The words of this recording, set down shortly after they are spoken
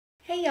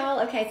Hey y'all,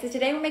 okay, so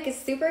today we'll make a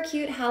super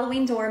cute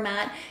Halloween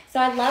doormat. So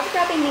I love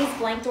grabbing these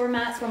blank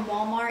doormats from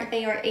Walmart.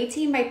 They are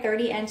 18 by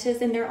 30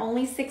 inches and they're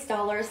only $6,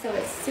 so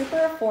it's super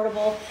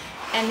affordable.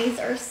 And these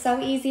are so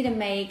easy to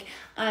make.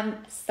 I'm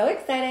so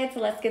excited,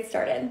 so let's get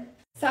started.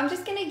 So I'm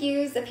just gonna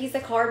use a piece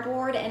of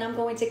cardboard and I'm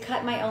going to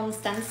cut my own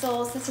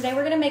stencil. So today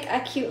we're gonna make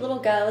a cute little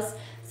ghost.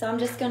 So I'm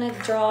just gonna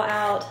draw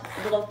out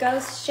a little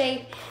ghost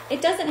shape.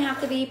 It doesn't have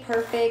to be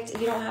perfect.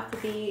 You don't have to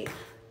be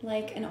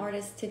like an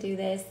artist to do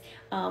this.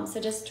 So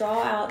just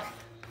draw out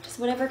just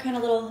whatever kind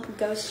of little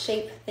ghost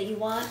shape that you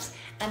want,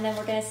 and then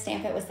we're gonna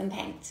stamp it with some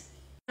paint.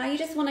 Now you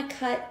just wanna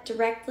cut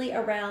directly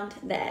around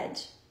the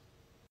edge.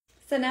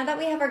 So now that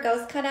we have our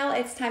ghost cut out,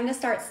 it's time to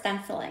start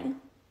stenciling.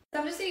 So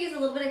I'm just gonna use a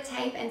little bit of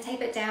tape and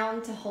tape it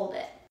down to hold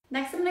it.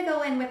 Next, I'm gonna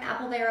go in with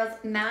Apple Barrel's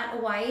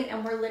matte white,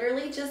 and we're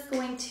literally just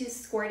going to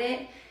squirt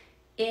it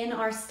in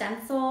our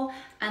stencil,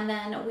 and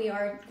then we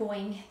are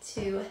going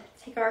to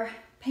take our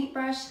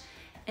paintbrush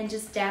and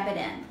just dab it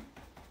in.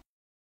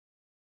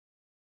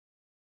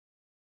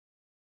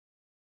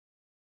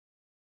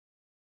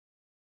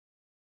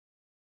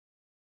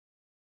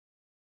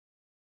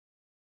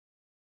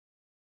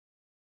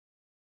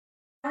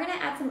 We're gonna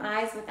add some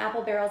eyes with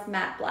Apple Barrel's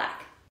matte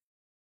black.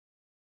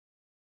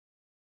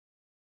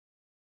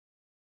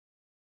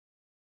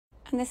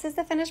 And this is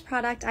the finished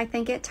product. I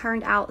think it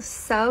turned out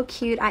so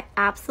cute. I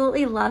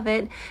absolutely love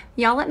it.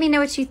 Y'all let me know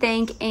what you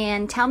think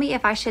and tell me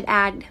if I should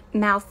add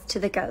mouths to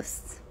the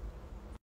ghosts.